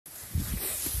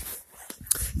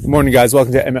Good morning, guys.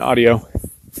 Welcome to Emmett Audio.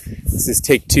 This is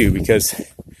take 2 because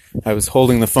I was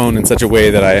holding the phone in such a way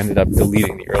that I ended up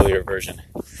deleting the earlier version.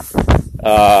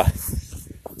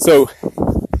 So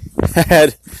I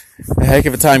had a heck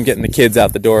of a time getting the kids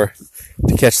out the door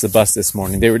to catch the bus this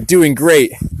morning. They were doing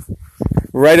great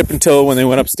right up until when they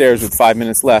went upstairs with 5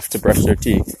 minutes left to brush their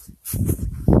teeth.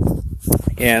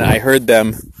 And I heard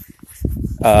them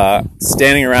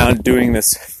standing around doing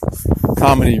this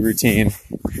comedy routine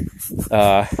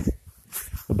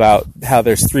about how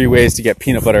there's 3 ways to get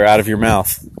peanut butter out of your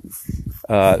mouth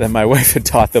that my wife had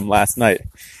taught them last night.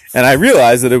 And I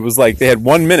realized that it was like they had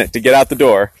 1 minute to get out the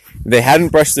door, they hadn't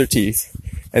brushed their teeth,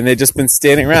 and they'd just been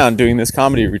standing around doing this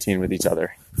comedy routine with each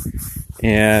other.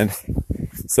 And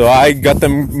so I got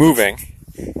them moving,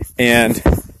 and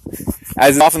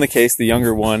as is often the case, the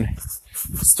younger one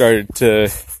started to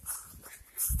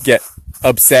get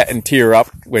upset and tear up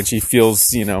when she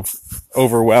feels,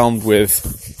 overwhelmed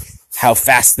with how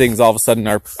fast things all of a sudden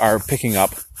are picking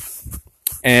up.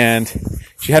 And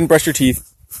she hadn't brushed her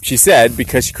teeth, she said,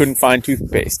 because she couldn't find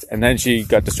toothpaste. And then she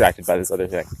got distracted by this other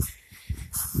thing.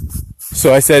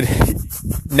 So I said,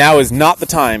 now is not the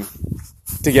time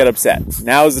to get upset.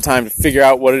 Now is the time to figure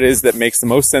out what it is that makes the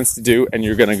most sense to do, and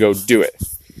you're going to go do it.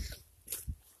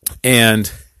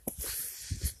 And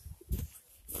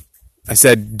I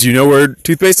said, do you know where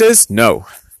toothpaste is? No.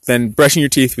 Then brushing your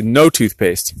teeth with no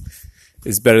toothpaste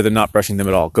is better than not brushing them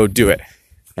at all. Go do it.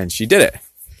 And she did it.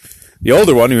 The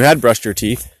older one, who had brushed her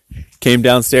teeth, came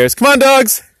downstairs. Come on,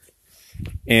 dogs!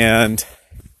 And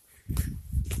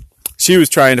she was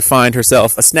trying to find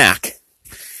herself a snack.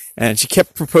 And she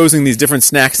kept proposing these different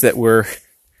snacks that were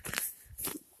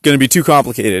going to be too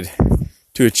complicated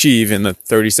to achieve in the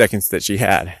 30 seconds that she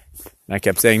had. And I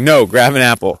kept saying, no, grab an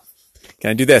apple.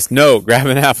 Can I do this? No, grab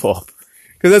an apple.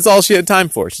 Because that's all she had time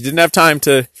for. She didn't have time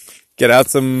to get out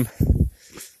some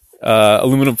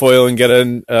aluminum foil and get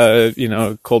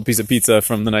a cold piece of pizza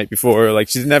from the night before. Like,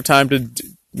 she didn't have time to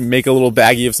make a little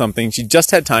baggie of something. She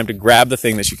just had time to grab the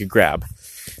thing that she could grab.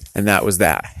 And that was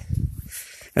that.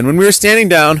 And when we were standing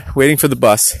down, waiting for the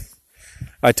bus,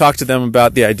 I talked to them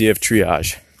about the idea of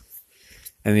triage.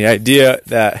 And the idea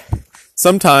that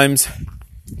sometimes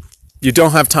you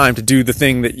don't have time to do the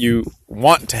thing that you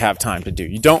want to have time to do.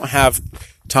 You don't have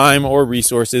time or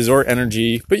resources or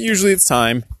energy, but usually it's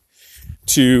time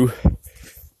to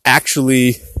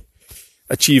actually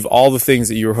achieve all the things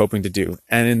that you were hoping to do.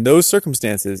 And in those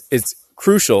circumstances, it's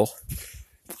crucial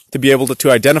to be able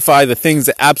to identify the things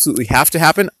that absolutely have to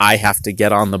happen. I have to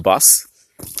get on the bus,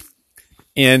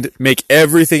 and make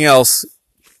everything else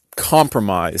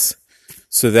compromise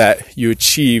so that you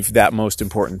achieve that most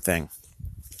important thing.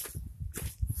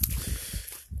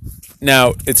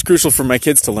 Now, it's crucial for my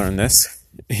kids to learn this,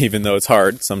 even though it's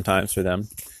hard sometimes for them.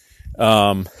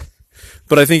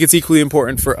 But I think it's equally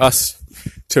important for us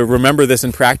to remember this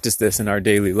and practice this in our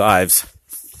daily lives.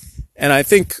 And I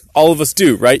think all of us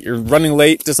do, right? You're running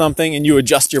late to something and you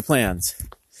adjust your plans.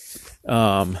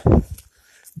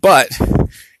 But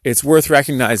it's worth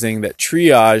recognizing that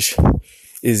triage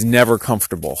is never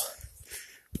comfortable.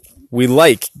 We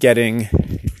like giving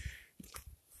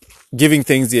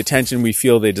things the attention we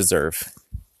feel they deserve.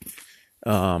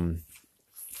 But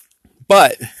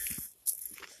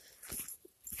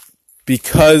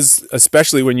because,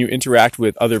 especially when you interact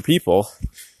with other people,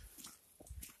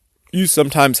 you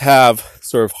sometimes have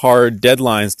sort of hard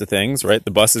deadlines to things, right?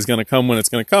 The bus is going to come when it's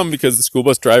going to come because the school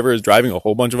bus driver is driving a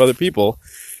whole bunch of other people.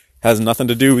 Has nothing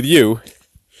to do with you.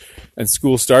 And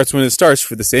school starts when it starts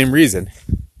for the same reason.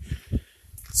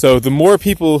 So the more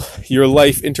people your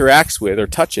life interacts with or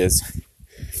touches,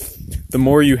 the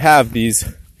more you have these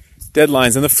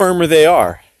deadlines and the firmer they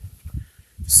are.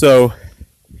 So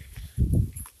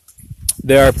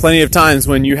there are plenty of times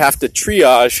when you have to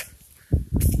triage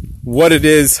what it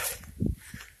is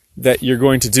that you're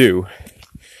going to do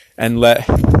and let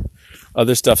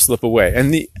other stuff slip away.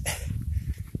 And the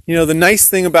nice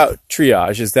thing about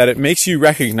triage is that it makes you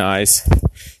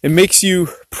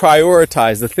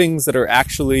prioritize the things that are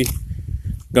actually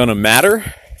gonna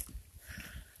matter,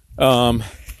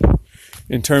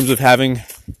 in terms of having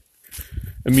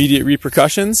immediate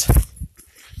repercussions.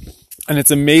 And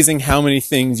it's amazing how many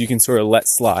things you can sort of let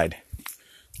slide.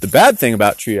 The bad thing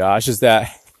about triage is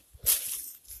that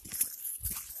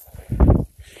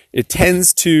it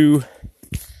tends to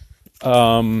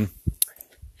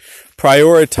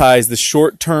prioritize the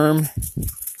short-term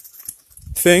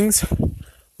things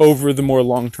over the more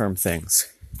long-term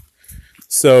things.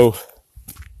 So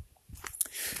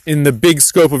in the big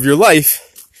scope of your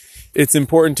life, it's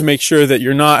important to make sure that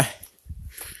you're not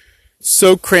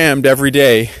so crammed every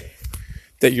day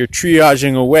that you're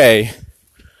triaging away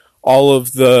all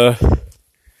of the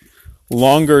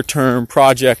longer term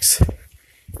projects,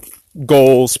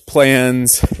 goals,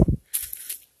 plans,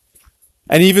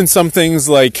 and even some things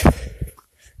like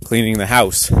cleaning the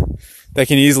house that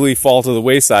can easily fall to the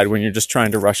wayside when you're just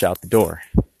trying to rush out the door.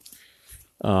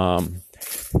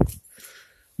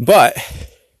 But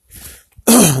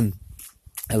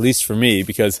at least for me,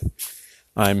 because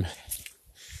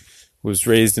was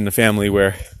raised in a family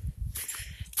where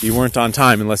you weren't on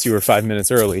time unless you were 5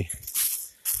 minutes early.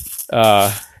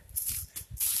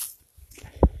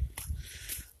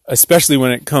 Especially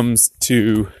when it comes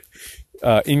to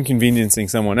inconveniencing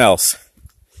someone else.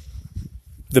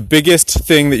 The biggest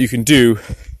thing that you can do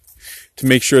to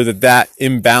make sure that that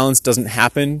imbalance doesn't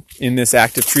happen in this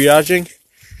act of triaging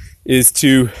is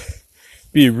to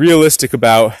be realistic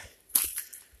about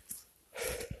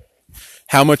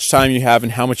how much time you have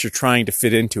and how much you're trying to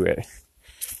fit into it.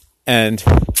 And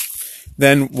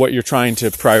then what you're trying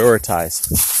to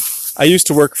prioritize. I used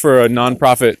to work for a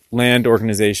nonprofit land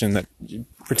organization that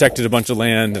protected a bunch of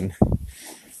land, and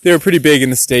they were pretty big in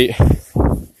the state.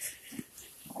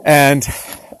 And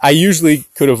I usually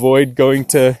could avoid going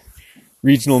to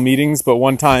regional meetings, but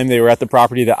one time they were at the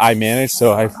property that I managed,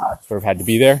 so I sort of had to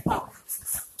be there.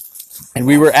 And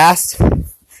we were asked,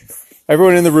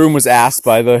 everyone in the room was asked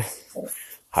by the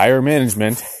higher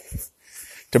management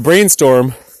to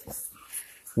brainstorm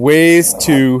ways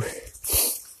to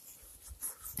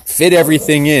fit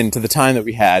everything into the time that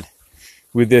we had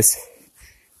with this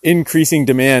increasing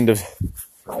demand of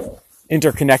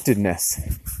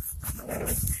interconnectedness.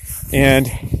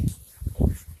 And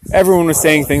everyone was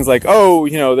saying things like, oh,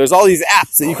 there's all these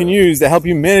apps that you can use to help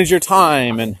you manage your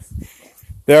time, and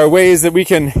there are ways that we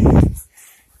can,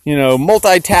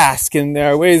 multitask, and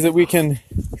there are ways that we can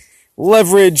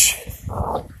leverage,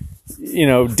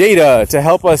 data to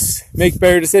help us make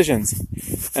better decisions.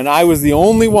 And I was the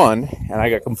only one, and I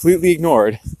got completely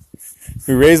ignored,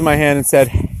 who raised my hand and said,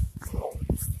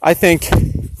 I think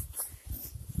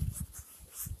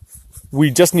we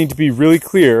just need to be really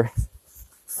clear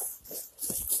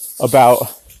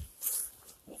about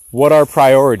what our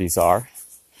priorities are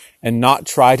and not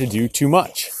try to do too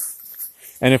much.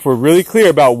 And if we're really clear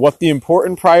about what the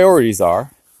important priorities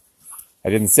are, I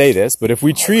didn't say this, but if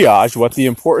we triage what the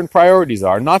important priorities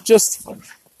are, not just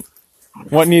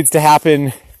what needs to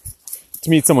happen to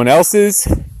meet someone else's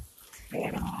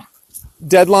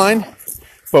deadline,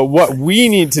 but what we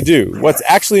need to do, what's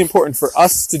actually important for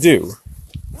us to do.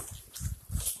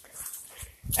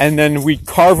 And then we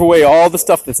carve away all the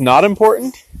stuff that's not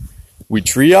important, we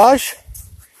triage,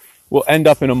 we'll end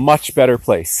up in a much better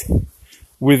place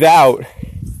without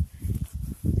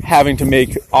having to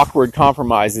make awkward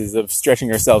compromises of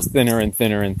stretching ourselves thinner and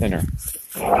thinner and thinner.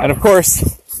 And of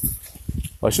course,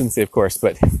 well, I shouldn't say of course,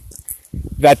 but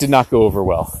that did not go over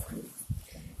well.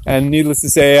 And needless to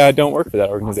say, I don't work for that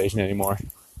organization anymore.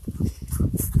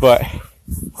 But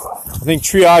I think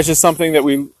triage is something that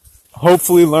we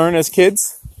hopefully learn as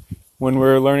kids when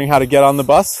we're learning how to get on the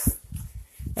bus.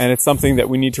 And it's something that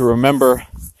we need to remember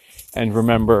and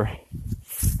remember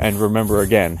and remember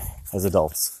again as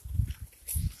adults.